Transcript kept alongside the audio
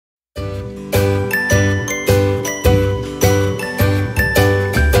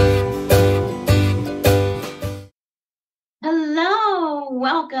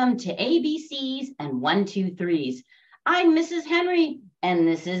welcome to ABCs and 1, 2, 3s. I'm Mrs. Henry, and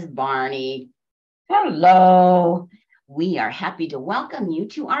this is Barney. Hello. We are happy to welcome you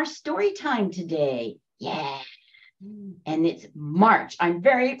to our story time today. Yeah. And it's March. I'm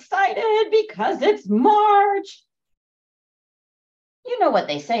very excited because it's March. You know what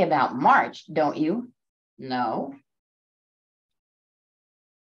they say about March, don't you? No.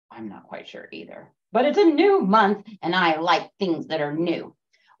 I'm not quite sure either. But it's a new month, and I like things that are new.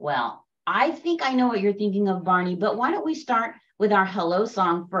 Well, I think I know what you're thinking of, Barney, but why don't we start with our hello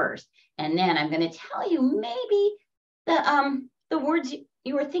song first? And then I'm going to tell you maybe the words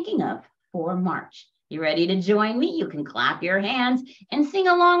you were thinking of for March. You ready to join me? You can clap your hands and sing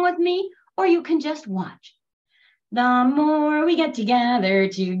along with me, or you can just watch. The more we get together,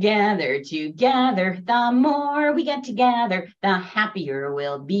 the more we get together, the happier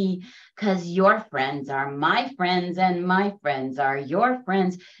we'll be. 'Cause your friends are my friends and my friends are your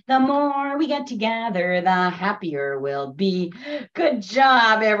friends. The more we get together, the happier we'll be. Good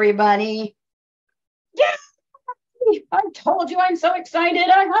job, everybody. Yay! I told you I'm so excited.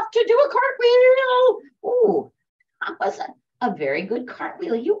 I have to do a cartwheel. Ooh, that was a very good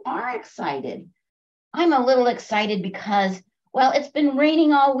cartwheel. You are excited. I'm a little excited because, well, it's been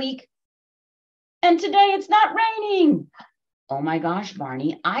raining all week, and today it's not raining. Oh my gosh,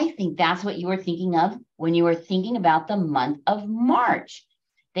 Barney, I think that's what you were thinking of when you were thinking about the month of March.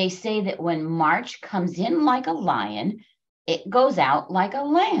 They say that when March comes in like a lion, it goes out like a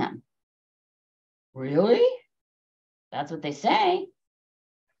lamb. Really? That's what they say.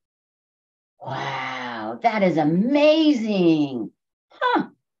 Wow, that is amazing. Huh.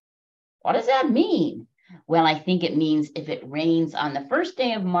 What does that mean? Well, I think it means if it rains on the first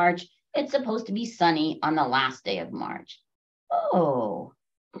day of March, it's supposed to be sunny on the last day of March. Oh,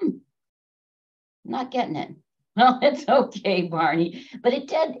 not getting it. Well, it's okay, Barney, but it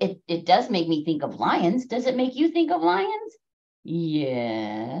does make me think of lions. Does it make you think of lions?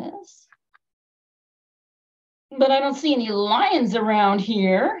 Yes. But I don't see any lions around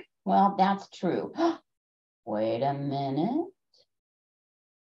here. Well, that's true. Wait a minute.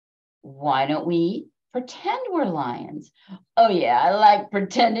 Why don't we pretend we're lions? Oh, yeah, I like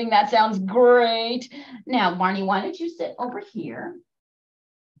pretending. That sounds great. Now, Barney, why don't you sit over here?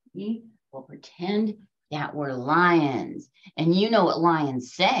 We will pretend that we're lions. And you know what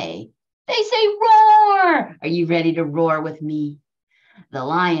lions say. They say roar. Are you ready to roar with me? The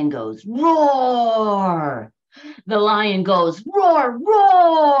lion goes roar. The lion goes roar,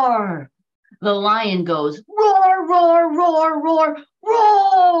 roar. The lion goes roar, roar, roar, roar,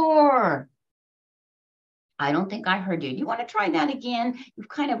 roar. I don't think I heard you. Do you want to try that again? You've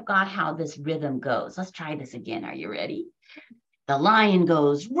kind of got how this rhythm goes. Let's try this again. Are you ready? The lion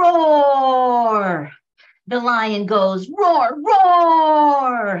goes roar. The lion goes roar,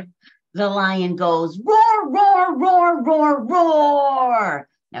 roar. The lion goes roar, roar, roar, roar, roar.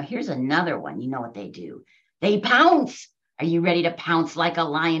 Now here's another one. You know what they do. They pounce. Are you ready to pounce like a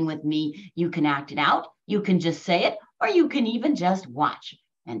lion with me? You can act it out. You can just say it, or you can even just watch.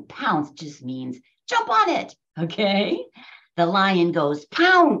 And pounce just means jump on it, okay? The lion goes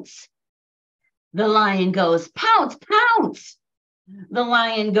pounce. The lion goes pounce, pounce. The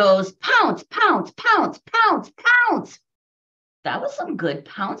lion goes pounce, pounce, pounce, pounce, pounce. That was some good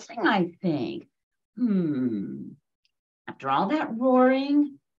pouncing, I think. After all that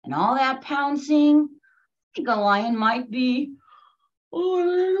roaring and all that pouncing, I think a lion might be a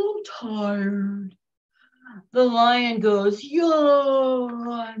little tired. The lion goes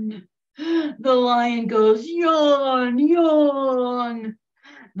yawn. The lion goes yawn, yawn.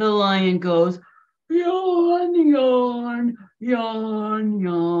 The lion goes yawn, yawn, yawn,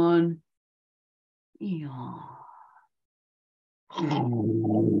 yawn, yawn.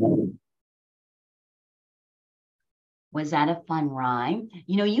 Was that a fun rhyme?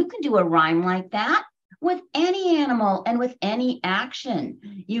 You know, you can do a rhyme like that with any animal and with any action.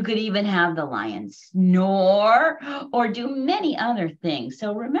 You could even have the lion snore or do many other things.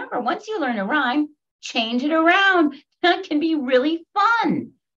 So remember, once you learn a rhyme, change it around. That can be really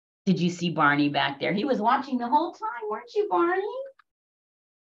fun. Did you see Barney back there? He was watching the whole time, weren't you, Barney?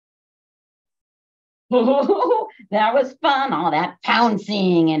 Oh, that was fun. All that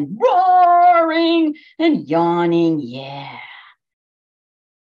pouncing and roaring and yawning. Yeah.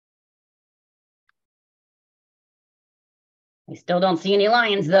 I still don't see any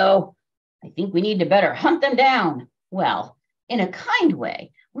lions, though. I think we need to better hunt them down. Well, in a kind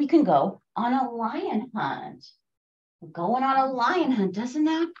way, we can go on a lion hunt. Going on a lion hunt, doesn't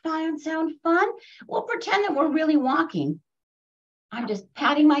that sound fun? We'll pretend that we're really walking. I'm just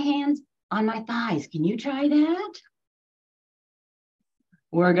patting my hands on my thighs. Can you try that?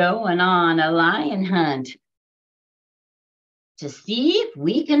 We're going on a lion hunt to see if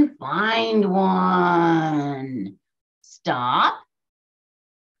we can find one. Stop.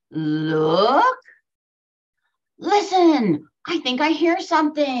 Look. Listen. I think I hear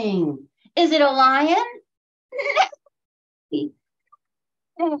something. Is it a lion? Hey.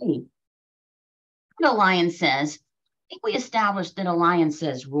 What a lion says. I think we established that a lion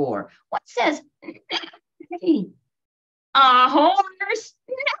says roar. What says hey? A horse?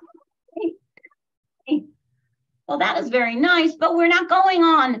 Well, that is very nice, but we're not going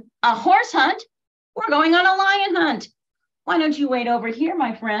on a horse hunt. We're going on a lion hunt. Why don't you wait over here,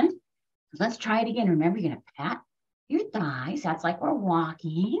 my friend? Let's try it again. Remember, you're going to pat your thighs. That's like we're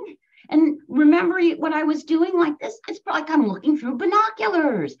walking. And remember what I was doing like this? It's like I'm looking through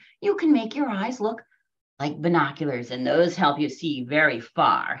binoculars. You can make your eyes look like binoculars, and those help you see very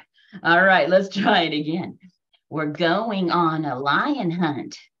far. All right, let's try it again. We're going on a lion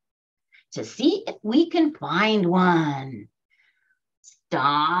hunt to see if we can find one.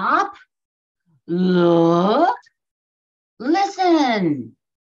 Stop. Look. Listen.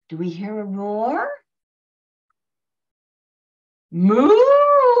 Do we hear a roar? Moo!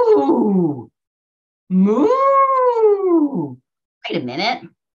 Moo! Wait a minute.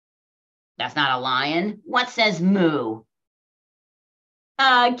 That's not a lion. What says moo?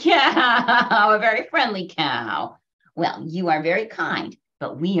 A cow, a very friendly cow. Well, you are very kind,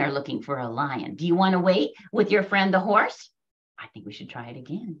 but we are looking for a lion. Do you want to wait with your friend the horse? I think we should try it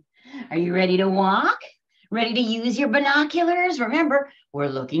again. Are you ready to walk? Ready to use your binoculars? Remember, we're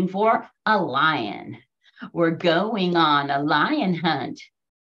looking for a lion. We're going on a lion hunt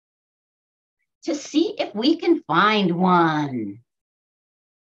to see if we can find one.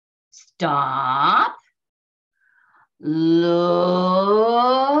 Stop. Look.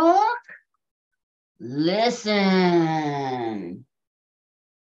 Listen.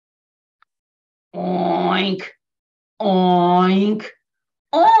 Oink. Oink.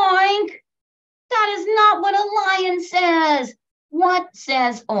 Oink. That is not what a lion says. What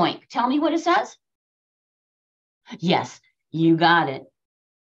says oink? Tell me what it says. Yes, you got it.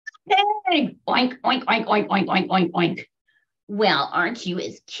 Pig! Oink, oink, oink, oink, oink, oink, oink, oink. Well, aren't you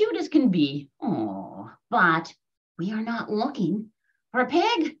as cute as can be? Oh, but we are not looking for a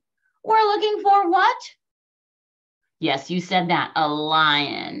pig. We're looking for what? Yes, you said that, a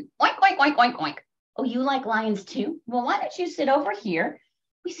lion. Oink, oink, oink, oink, oink. Oh, you like lions too? Well, why don't you sit over here?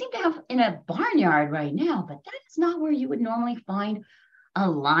 We seem to have in a barnyard right now, but that is not where you would normally find a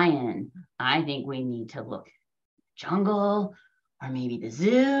lion. I think we need to look jungle or maybe the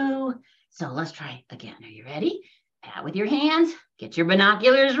zoo. So let's try it again. Are you ready? Pat with your hands. Get your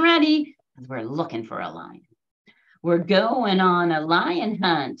binoculars ready because we're looking for a lion. We're going on a lion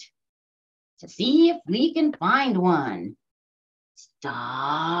hunt to see if we can find one.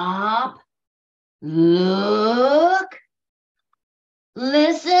 Stop. Look.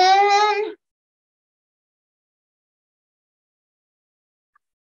 Listen.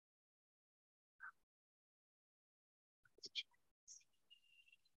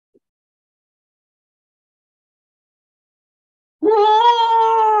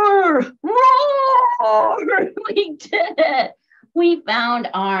 Roar! Roar! We did it. We found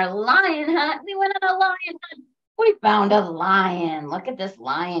our lion hunt. We went on a lion hunt. We found a lion. Look at this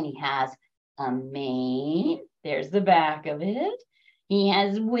lion. He has a mane. There's the back of it. He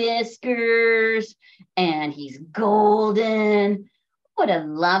has whiskers and he's golden. What a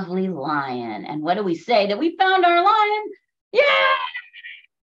lovely lion. And what do we say? That we found our lion?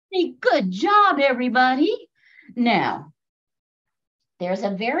 Yay! Good job, everybody. Now, there's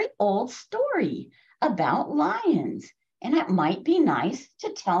a very old story about lions, and it might be nice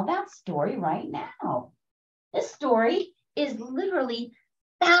to tell that story right now. This story is literally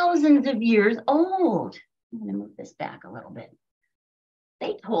thousands of years old. I'm going to move this back a little bit.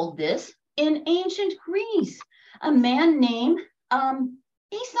 They told this in ancient Greece. A man named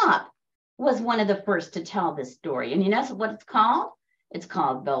Aesop was one of the first to tell this story. And you know what it's called? It's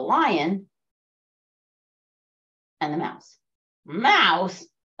called The Lion and the Mouse. Mouse?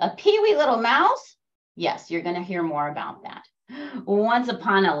 A peewee little mouse? Yes, you're going to hear more about that. Once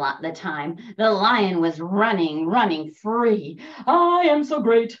upon the time, the lion was running free. I am so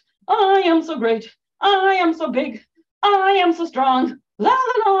great. I am so great. I am so big. I am so strong. La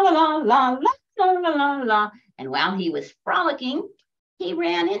la la la la la la la la. And while he was frolicking, he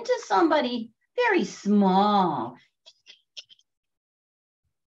ran into somebody very small.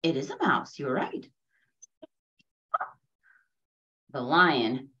 It is a mouse, you're right. The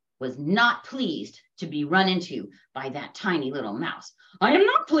lion was not pleased to be run into by that tiny little mouse. I am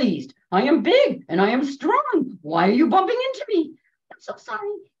not pleased. I am big and I am strong. Why are you bumping into me? so sorry.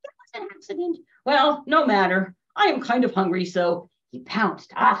 It was an accident. Well, no matter. I am kind of hungry, so he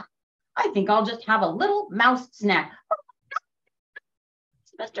pounced. Ah, I think I'll just have a little mouse snack.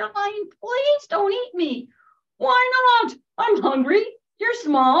 Mr. Lion, please don't eat me. Why not? I'm hungry. You're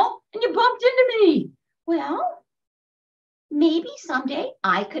small and you bumped into me. Well, maybe someday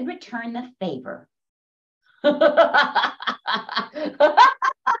I could return the favor.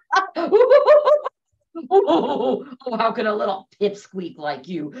 Oh, how could a little pipsqueak like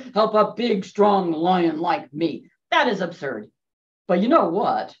you help a big, strong lion like me? That is absurd. But you know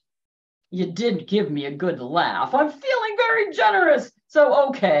what? You did give me a good laugh. I'm feeling very generous. So,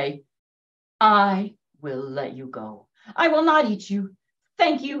 okay, I will let you go. I will not eat you.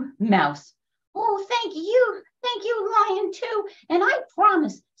 Thank you, mouse. Oh, thank you. Thank you, lion, too. And I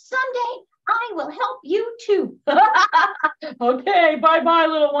promise someday I will help you, too. Okay, bye-bye,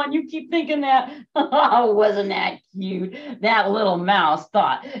 little one. You keep thinking that. Oh, wasn't that cute? That little mouse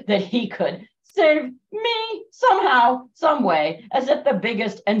thought that he could save me somehow, some way, as if the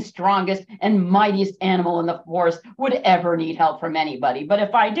biggest and strongest and mightiest animal in the forest would ever need help from anybody. But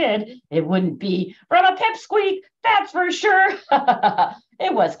if I did, it wouldn't be from a pipsqueak, that's for sure.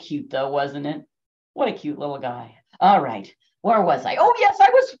 It was cute, though, wasn't it? What a cute little guy. All right, where was I? Oh, yes, I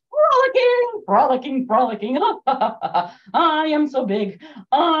was frolicking. I am so big.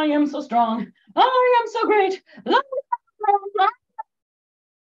 I am so strong. I am so great.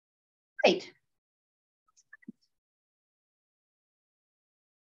 Great.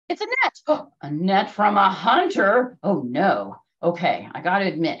 It's a net. Oh, a net from a hunter. Oh, no. Okay, I got to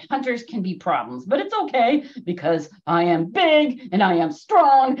admit, hunters can be problems, but it's okay because I am big and I am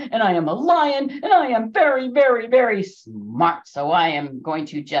strong and I am a lion and I am very, very, very smart. So I am going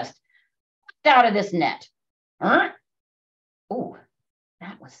to just get out of this net. Oh,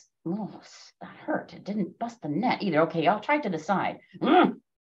 that was, oh, that hurt. It didn't bust the net either. Okay, I'll try to the side.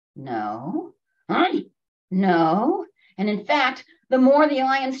 No, no. And in fact, the more the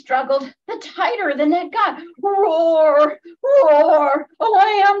lion struggled, the tighter the net got. Roar, roar. Oh,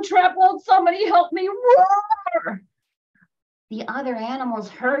 I am trapped. Won't somebody help me? Roar. The other animals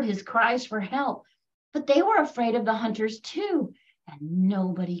heard his cries for help, but they were afraid of the hunters too, and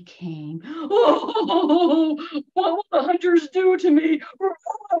nobody came. Oh, what will the hunters do to me? Roar.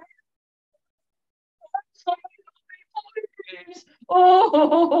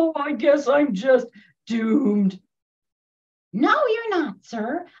 Oh, I guess I'm just doomed. No, you're not,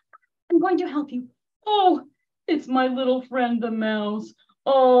 sir. I'm going to help you. Oh, it's my little friend, the mouse.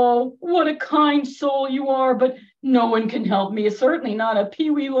 Oh, what a kind soul you are, but no one can help me, certainly not a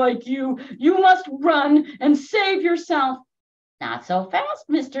peewee like you. You must run and save yourself. Not so fast,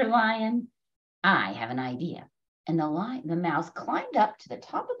 Mr. Lion. I have an idea. And the mouse climbed up to the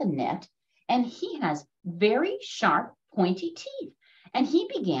top of the net, and he has very sharp, pointy teeth. And he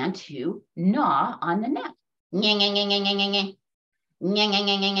began to gnaw on the net. The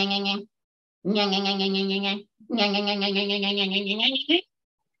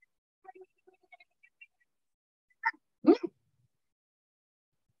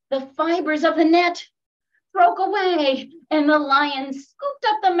fibers of the net broke away, and the lion scooped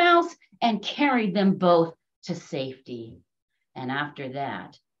up the mouse and carried them both to safety. And after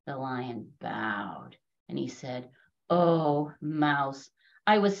that, the lion bowed and he said, "Oh, mouse,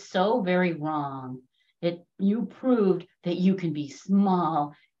 I was so very wrong. You proved that you can be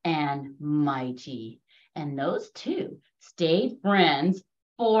small and mighty." And those two stayed friends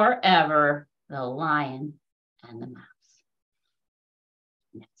forever, the lion and the mouse.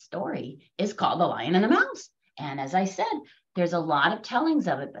 That story is called The Lion and the Mouse. And as I said, there's a lot of tellings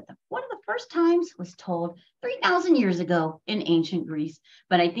of it, but one of the first times was told 3,000 years ago in ancient Greece.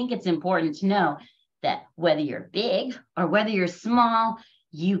 But I think it's important to know that whether you're big or whether you're small,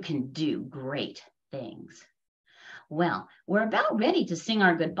 you can do great things. Well, we're about ready to sing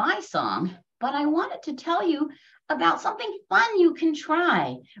our goodbye song, but I wanted to tell you about something fun you can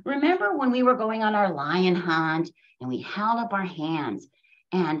try. Remember when we were going on our lion hunt and we held up our hands?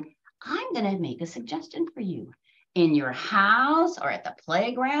 And I'm going to make a suggestion for you. In your house or at the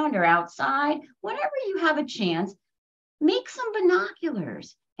playground or outside, whenever you have a chance, make some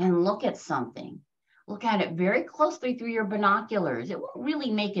binoculars and look at something. Look at it very closely through your binoculars. It won't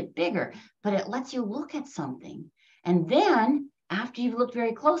really make it bigger, but it lets you look at something. And then after you've looked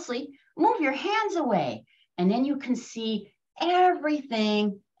very closely, move your hands away. And then you can see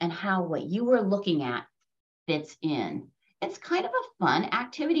everything and how what you were looking at fits in. It's kind of a fun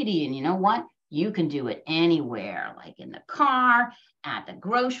activity. And you know what? You can do it anywhere, like in the car, at the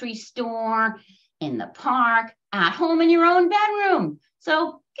grocery store, in the park, at home in your own bedroom.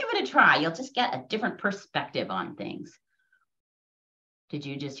 So give it a try. You'll just get a different perspective on things. Did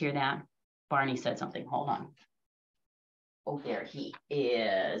you just hear that? Barney said something. Hold on. Oh, there he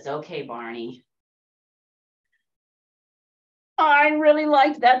is. Okay, Barney. I really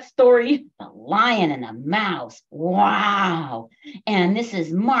liked that story. The lion and the mouse. Wow. And this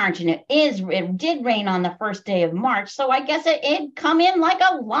is March, and it did rain on the first day of March. So I guess it come in like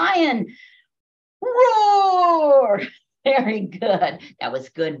a lion. Roar. Very good. That was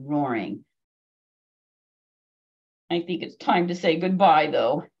good roaring. I think it's time to say goodbye,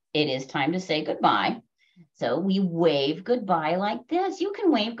 though. It is time to say goodbye. So we wave goodbye like this. You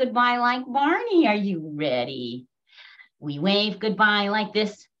can wave goodbye like Barney. Are you ready? We wave goodbye like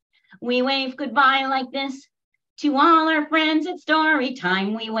this. We wave goodbye like this. To all our friends at story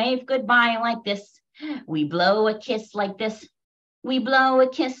time, we wave goodbye like this. We blow a kiss like this. We blow a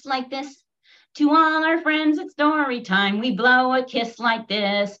kiss like this. To all our friends at story time, we blow a kiss like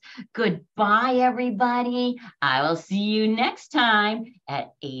this. Goodbye, everybody. I will see you next time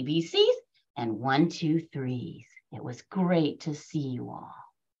at ABCs and 1, 2, 3s. It was great to see you all.